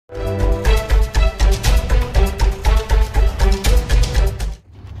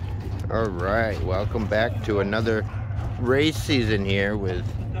All right, welcome back to another race season here with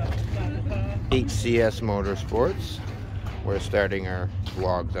HCS Motorsports. We're starting our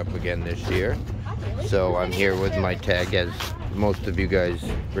vlogs up again this year. So I'm here with my tag, as most of you guys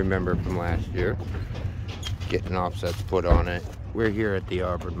remember from last year. Getting offsets put on it. We're here at the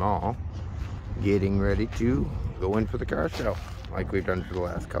Auburn Mall, getting ready to go in for the car show, like we've done for the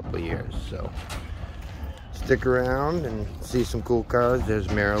last couple of years. So stick around and see some cool cars. There's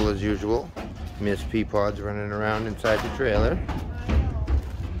Meryl as usual. Miss Peapod's running around inside the trailer.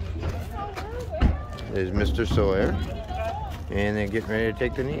 There's Mr. Sawyer. And they're getting ready to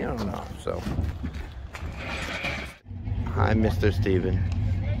take the neon off, so. Hi, Mr. Steven.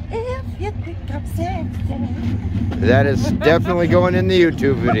 If you think I'm sexy. That is definitely going in the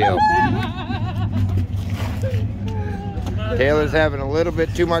YouTube video. Taylor's having a little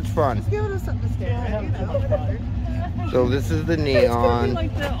bit too much fun. Just give us something to stare at, you know. So this is the neon.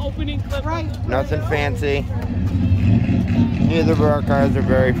 Like the opening clip. Right. Nothing fancy. Neither of our cars are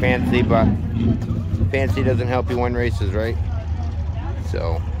very fancy, but fancy doesn't help you win races, right?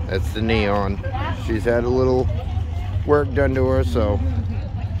 So that's the neon. She's had a little work done to her, so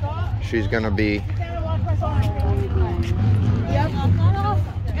she's gonna be.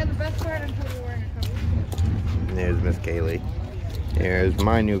 There's Miss Kaylee. There's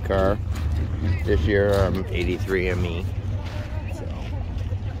my new car. This year I'm 83 ME. So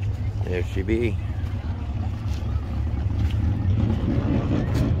there she be.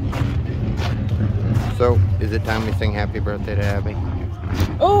 So is it time we sing happy birthday to Abby?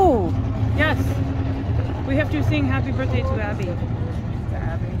 Oh, yes. We have to sing happy birthday to Abby.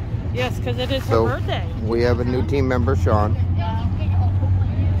 Yes, because it is her birthday. We have a new team member, Sean,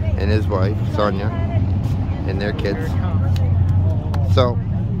 and his wife, Sonia, and their kids. So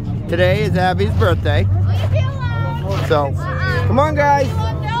today is Abby's birthday. So come on, guys.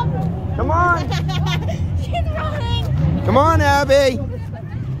 Come on. She's running. Come on, Abby.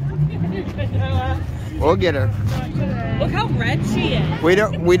 We'll get her. Look how red she is. We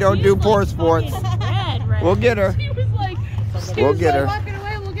don't do poor sports. Red. We'll get her. She was like, We'll get her. Walking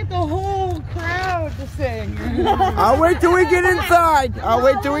away, we'll get the whole crowd to sing. I'll wait till we get inside. I'll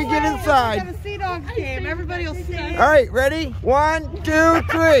wait till we get Got inside. a Sea Dogs game. Everybody will sing. All right, ready? 1, 2,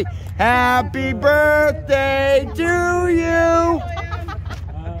 3. Happy birthday to you.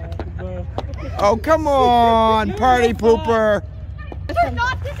 Oh, come on, party pooper.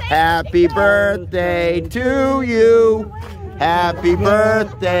 Happy birthday to you. Happy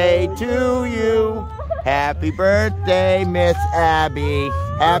birthday to you. Happy birthday, Miss Abby.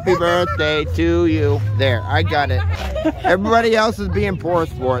 Happy birthday to you. There, I got it. Everybody else is being poor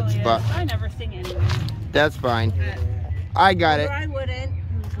sports, but I never sing anyway. that's fine. I got it. I wouldn't.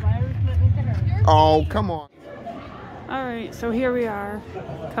 Oh, come on. All right, so here we are,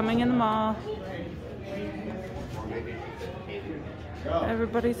 coming in the mall.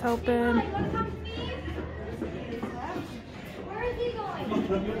 Everybody's helping.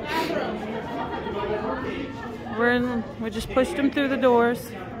 We just pushed them through the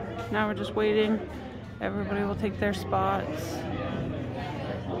doors. Now we're just waiting. Everybody will take their spots.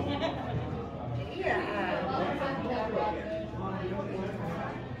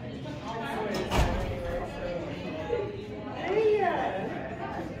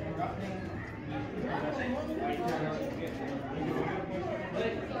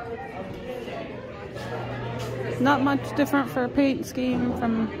 Not much different for a paint scheme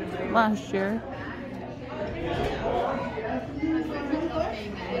from last year.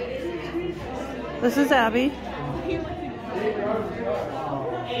 This is Abby.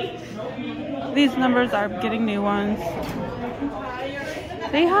 These numbers are getting new ones.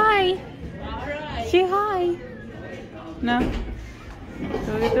 Say hi. Say hi. No.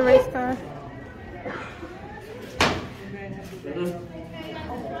 Go get the race car.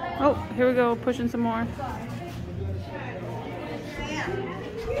 Oh, here we go, pushing some more.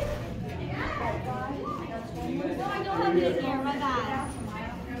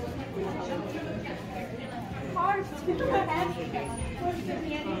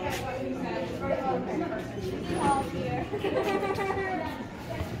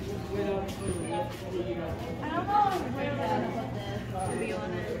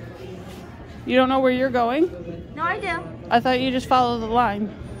 You don't know where you're going? No, I do. I thought you just follow the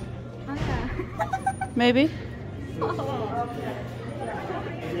line. Okay. Maybe?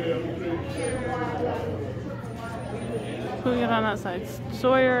 Who get on that side?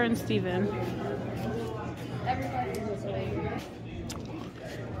 Sawyer and Steven.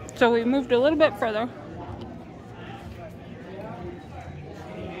 So we moved a little bit further.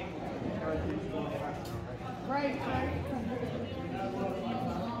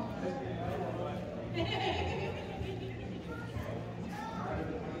 She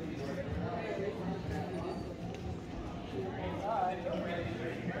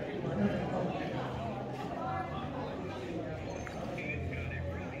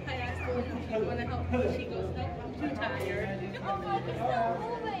goes, no, I'm too tired.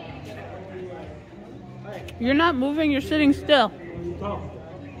 You're not moving, you're sitting still.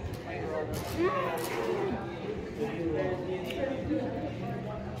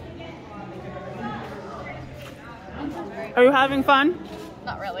 Are you having fun?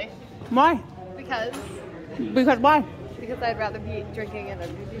 Not really. Why? Because Why? because I'd rather be drinking an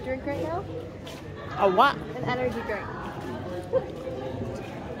energy drink right now. A what? An energy drink.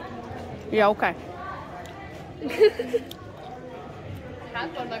 Yeah, okay.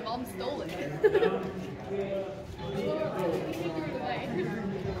 Had one, my mom stole it.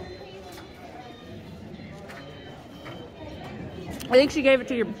 I think she gave it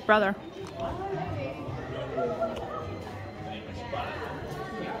to your brother.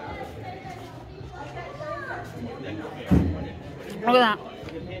 Look at that.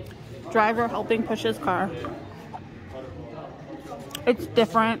 Driver helping push his car. It's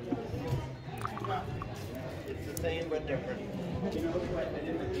different. It's the same but different.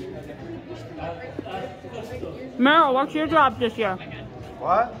 Meryl, what's your job this year?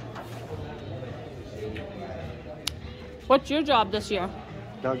 What? What's your job this year?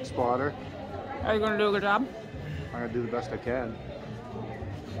 Doug spotter. Are you going to do a good job? I'm gonna do the best I can.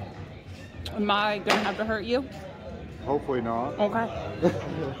 Am I going to have to hurt you? Hopefully not. Okay.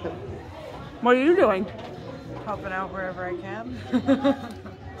 What are you doing? Helping out wherever I can.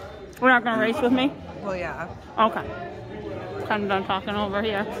 We're not going to race with me? Well, yeah. Okay. Kind of done talking over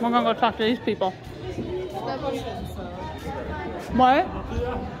here. We're going to go talk to these people. What?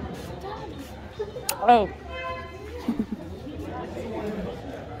 Oh.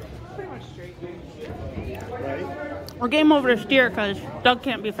 We're game over to steer because Doug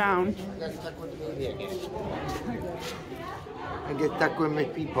can't be found. I got stuck with the baby again. I get stuck with my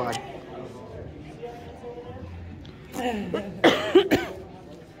pea pod.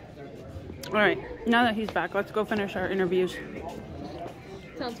 All right, now that he's back, let's go finish our interviews.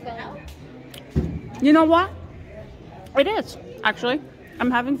 Sounds fun. You know what? It is, actually. I'm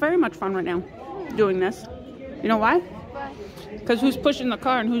having very much fun right now doing this. You know why? Why? Because who's pushing the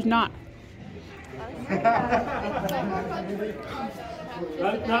car and who's not?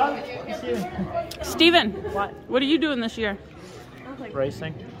 Steven, what are you doing this year?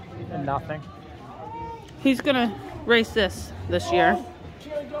 Racing and nothing. He's gonna race this year.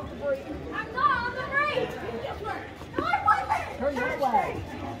 I'm not on the break! No, I wasn't! Turn this way!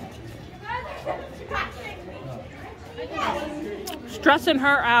 Stressing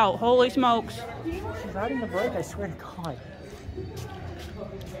her out. Holy smokes. She's riding the brake, I swear to God.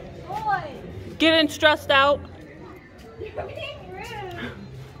 Boy! Getting stressed out. You're being rude!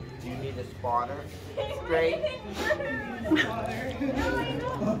 Do you need a spotter? Straight.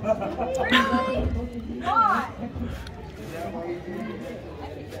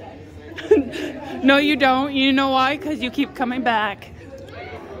 No, you don't. You know why? Because you keep coming back.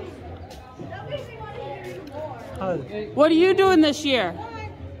 What are you doing this year?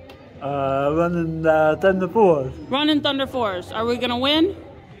 Running Thunder Force. Running Thunder Force. Are we going to win?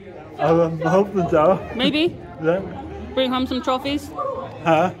 I'm hoping so. Maybe? Yeah. Bring home some trophies?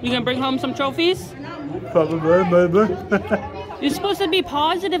 Huh? You going to bring home some trophies? Probably, maybe. You're supposed to be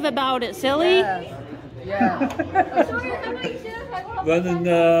positive about it, silly. Yeah. Running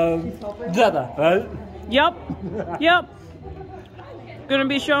Jetta, right? Yep. Yep. Gonna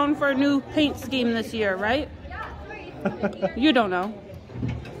be shown for a new paint scheme this year, right? You don't know.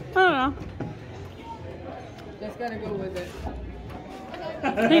 I don't know. Just gotta go with it.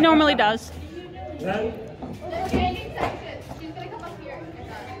 He normally does. She's gonna come up here.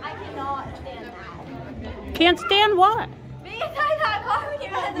 I cannot stand that. Can't stand what? Being inside that car when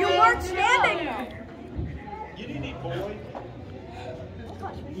you're at the You weren't standing there.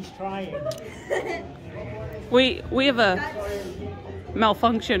 He's trying. We have a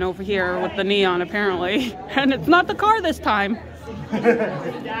malfunction over here with the neon apparently, and it's not the car this time.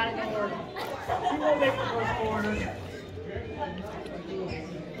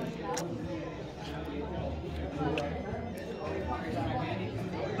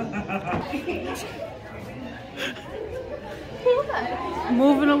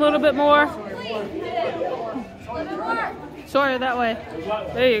 Moving a little bit more. Sorry, that way.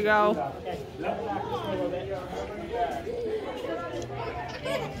 There you go.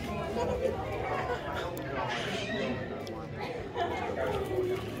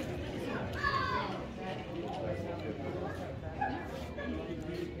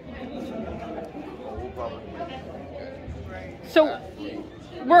 So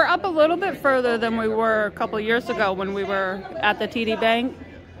we're up a little bit further than we were a couple years ago when we were at the TD Bank.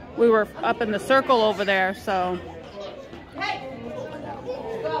 We were up in the circle over there, so.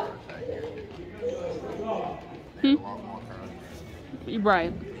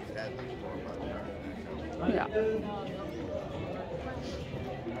 Right. Yeah.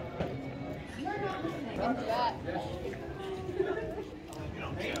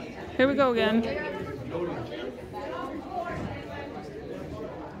 Here we go again.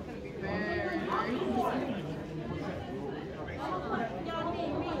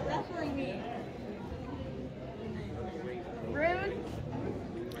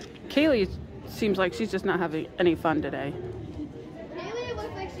 Kaylee seems like she's just not having any fun today. Haley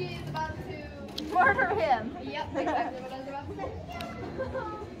looks like she is about to murder him. Yep, exactly what I was about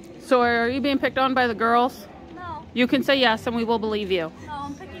to say. So are you being picked on by the girls? No, You can say yes and we will believe you. no,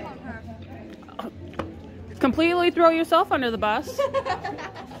 I'm picking on her. Completely throw yourself under the bus.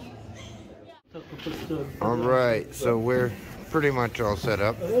 All right, so we're pretty much all set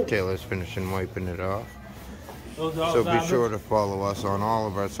up. Taylor's finishing wiping it off. So be sure to follow us on all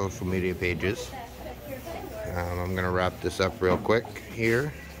of our social media pages. I'm going to wrap this up real quick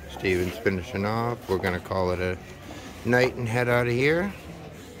here. Steven's finishing off. We're going to call it a night and head out of here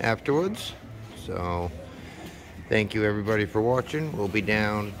afterwards. So thank you everybody for watching. We'll be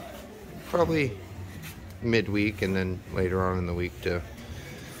down probably midweek and then later on in the week to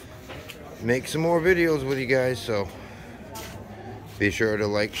make some more videos with you guys. So be sure to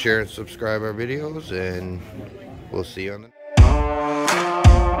like, share, and subscribe our videos, and we'll see you on the